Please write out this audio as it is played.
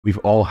We've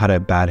all had a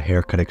bad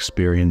haircut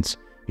experience.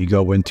 You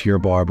go into your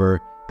barber,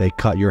 they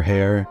cut your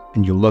hair,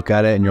 and you look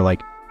at it and you're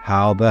like,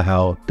 how the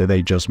hell did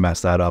they just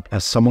mess that up?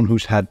 As someone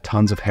who's had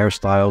tons of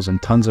hairstyles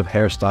and tons of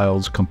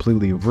hairstyles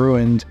completely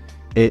ruined,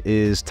 it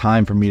is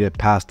time for me to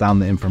pass down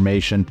the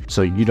information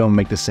so you don't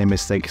make the same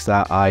mistakes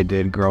that I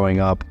did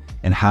growing up,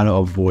 and how to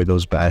avoid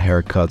those bad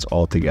haircuts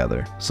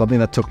altogether. Something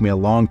that took me a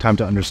long time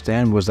to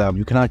understand was that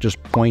you cannot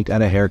just point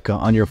at a haircut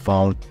on your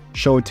phone,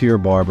 show it to your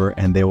barber,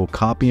 and they will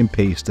copy and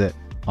paste it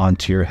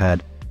onto your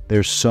head.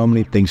 There's so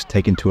many things to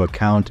take into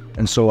account,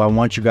 and so I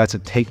want you guys to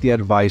take the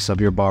advice of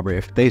your barber.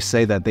 If they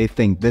say that they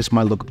think this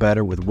might look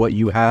better with what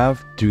you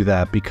have, do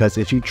that, because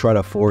if you try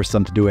to force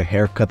them to do a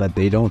haircut that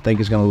they don't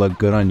think is going to look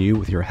good on you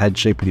with your head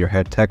shape, with your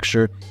head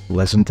texture,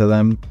 listen to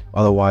them.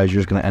 Otherwise,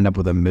 you're just going to end up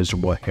with a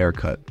miserable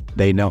haircut.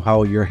 They know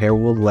how your hair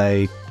will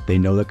lay, they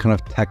know the kind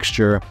of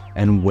texture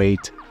and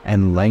weight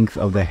and length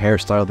of the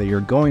hairstyle that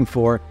you're going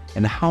for,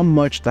 and how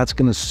much that's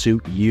going to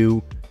suit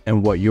you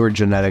and what your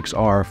genetics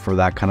are for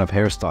that kind of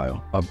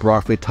hairstyle. A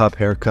broccoli top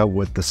haircut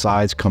with the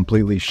sides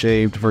completely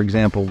shaved, for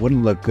example,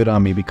 wouldn't look good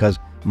on me because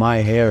my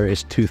hair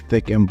is too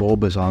thick and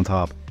bulbous on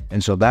top.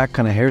 And so that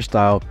kind of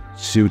hairstyle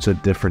suits a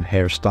different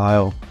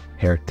hairstyle,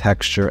 hair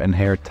texture, and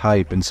hair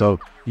type. And so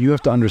you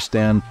have to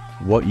understand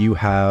what you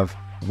have,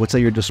 what's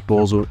at your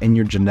disposal in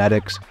your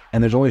genetics,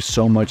 and there's only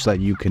so much that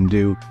you can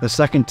do. The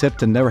second tip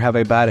to never have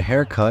a bad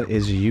haircut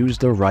is use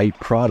the right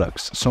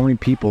products. So many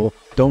people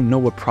don't know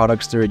what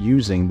products they're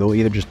using. They'll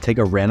either just take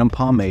a random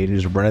pomade and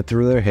just run it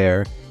through their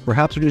hair.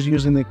 Perhaps they're just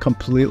using the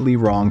completely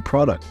wrong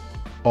product.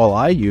 All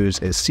I use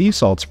is sea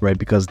salt spray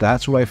because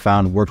that's what I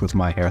found worked with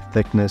my hair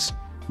thickness,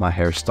 my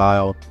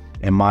hairstyle,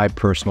 and my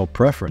personal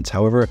preference.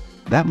 However,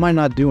 that might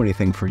not do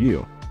anything for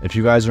you. If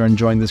you guys are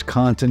enjoying this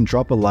content,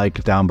 drop a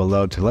like down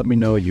below to let me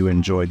know you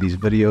enjoyed these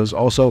videos.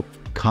 Also,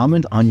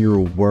 comment on your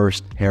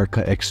worst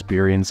haircut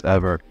experience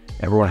ever.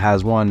 Everyone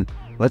has one.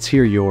 Let's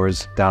hear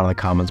yours down in the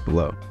comments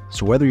below.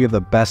 So whether you have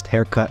the best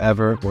haircut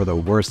ever or the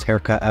worst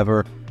haircut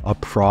ever, a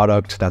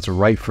product that's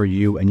right for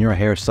you and your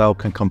hairstyle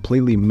can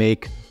completely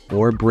make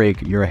or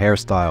break your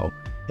hairstyle.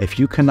 If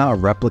you cannot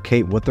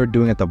replicate what they're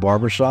doing at the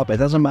barbershop, it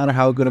doesn't matter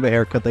how good of a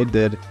haircut they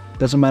did, it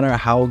doesn't matter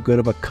how good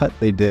of a cut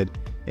they did.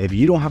 If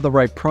you don't have the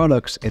right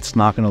products, it's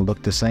not going to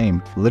look the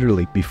same.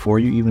 Literally, before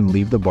you even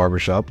leave the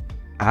barbershop,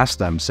 ask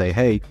them, say,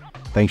 hey,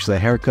 thanks for the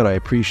haircut, I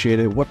appreciate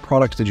it. What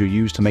products did you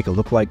use to make it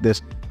look like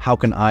this? How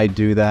can I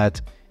do that?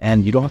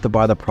 And you don't have to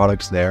buy the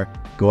products there.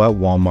 Go at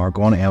Walmart,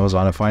 go on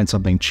Amazon and find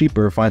something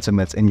cheaper, find something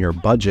that's in your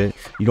budget.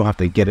 You don't have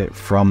to get it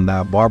from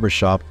that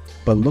barbershop,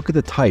 but look at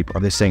the type.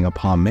 Are they saying a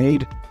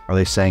pomade? Are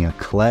they saying a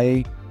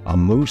clay, a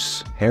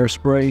mousse,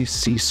 hairspray,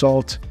 sea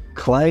salt?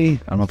 Clay,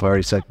 I don't know if I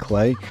already said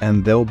clay,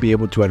 and they'll be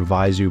able to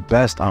advise you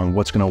best on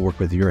what's going to work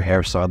with your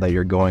hairstyle that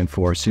you're going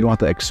for, so you don't have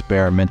to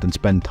experiment and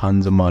spend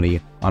tons of money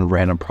on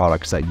random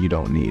products that you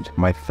don't need.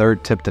 My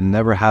third tip to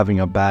never having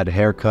a bad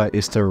haircut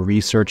is to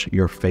research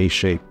your face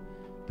shape.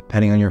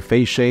 Depending on your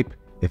face shape,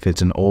 if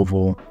it's an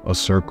oval, a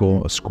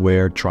circle, a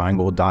square,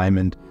 triangle,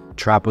 diamond,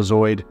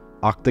 trapezoid,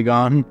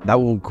 octagon, that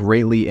will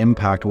greatly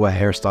impact what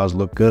hairstyles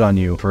look good on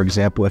you. For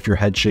example, if your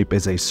head shape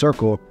is a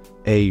circle,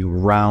 a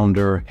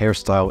rounder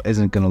hairstyle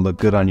isn't going to look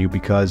good on you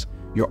because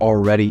you're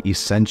already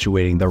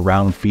accentuating the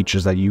round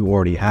features that you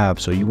already have.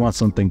 So you want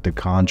something to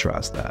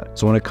contrast that.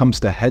 So when it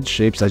comes to head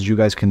shapes, as you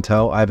guys can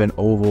tell, I have an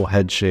oval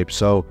head shape.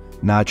 So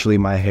naturally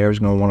my hair is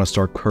going to want to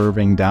start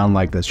curving down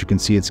like this. You can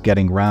see it's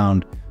getting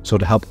round. So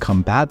to help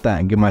combat that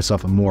and give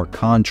myself a more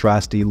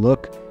contrasty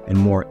look and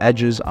more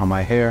edges on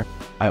my hair,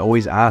 I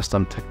always ask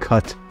them to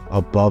cut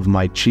above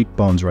my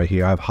cheekbones right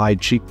here. I have high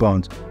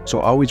cheekbones.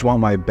 So I always want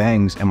my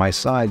bangs and my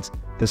sides.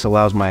 This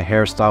allows my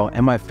hairstyle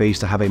and my face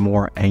to have a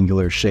more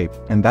angular shape.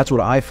 And that's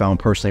what I found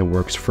personally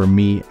works for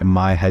me and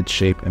my head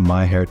shape and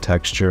my hair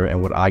texture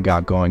and what I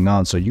got going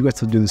on. So you guys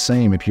have to do the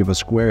same. If you have a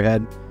square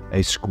head,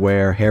 a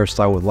square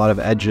hairstyle with a lot of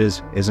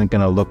edges isn't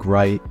going to look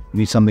right. You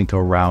need something to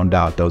round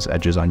out those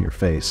edges on your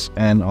face.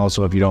 And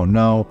also, if you don't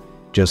know,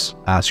 just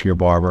ask your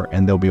barber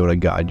and they'll be able to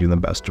guide you in the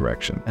best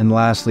direction. And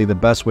lastly, the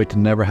best way to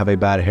never have a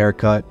bad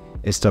haircut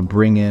is to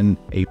bring in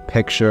a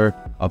picture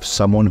of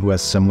someone who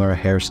has similar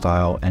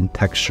hairstyle and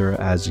texture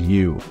as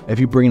you. If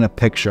you bring in a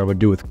picture of a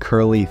dude with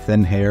curly,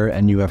 thin hair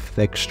and you have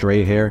thick,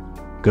 straight hair,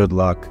 good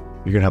luck.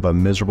 You're gonna have a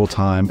miserable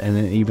time and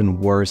an even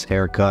worse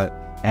haircut.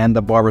 And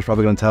the barber's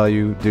probably gonna tell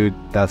you, dude,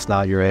 that's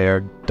not your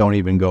hair. Don't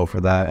even go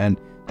for that. And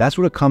that's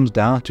what it comes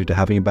down to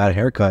having a bad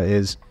haircut,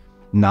 is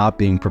not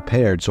being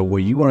prepared. So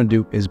what you wanna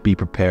do is be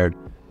prepared.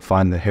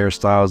 Find the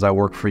hairstyles that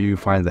work for you,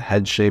 find the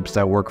head shapes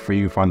that work for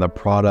you, find the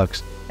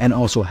products, and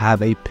also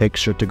have a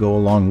picture to go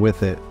along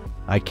with it.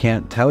 I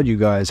can't tell you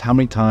guys how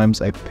many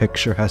times a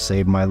picture has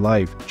saved my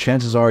life.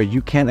 Chances are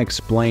you can't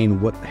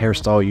explain what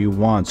hairstyle you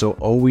want, so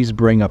always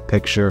bring a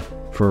picture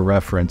for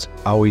reference.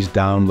 I always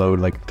download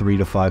like 3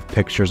 to 5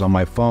 pictures on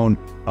my phone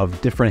of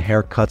different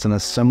haircuts in a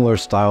similar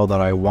style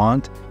that I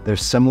want. They're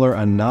similar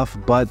enough,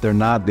 but they're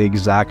not the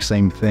exact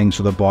same thing,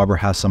 so the barber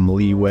has some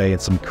leeway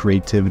and some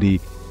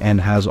creativity and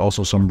has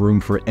also some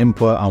room for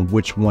input on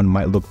which one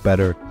might look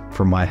better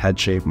for my head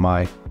shape,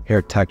 my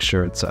hair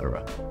texture,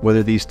 etc.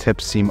 Whether these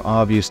tips seem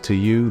obvious to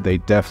you, they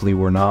definitely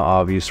were not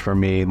obvious for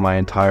me my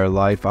entire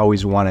life. I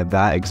always wanted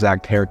that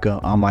exact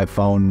haircut on my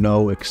phone,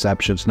 no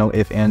exceptions, no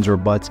ifs, ands, or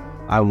buts.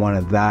 I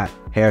wanted that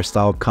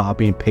hairstyle,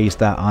 copy and paste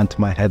that onto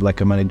my head like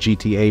I'm in a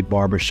GTA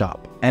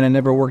barbershop. And it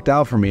never worked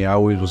out for me. I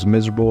always was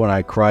miserable and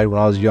I cried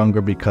when I was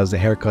younger because the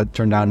haircut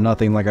turned out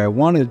nothing like I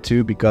wanted it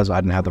to, because I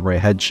didn't have the right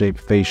head shape,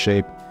 face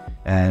shape,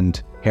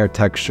 and hair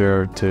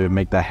texture to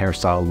make that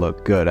hairstyle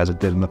look good as it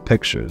did in the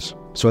pictures.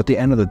 So at the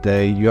end of the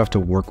day, you have to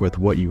work with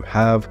what you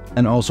have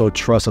and also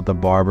trust that the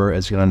barber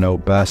is going to know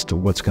best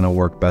what's going to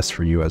work best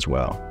for you as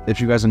well. If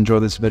you guys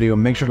enjoyed this video,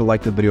 make sure to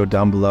like the video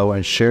down below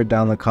and share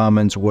down in the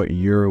comments what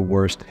your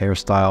worst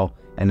hairstyle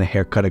and the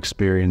haircut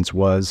experience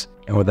was.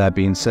 And with that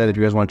being said, if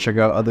you guys want to check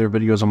out other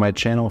videos on my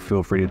channel,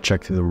 feel free to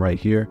check through them right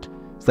here.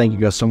 Thank you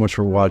guys so much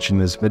for watching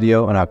this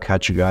video, and I'll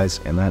catch you guys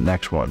in that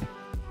next one.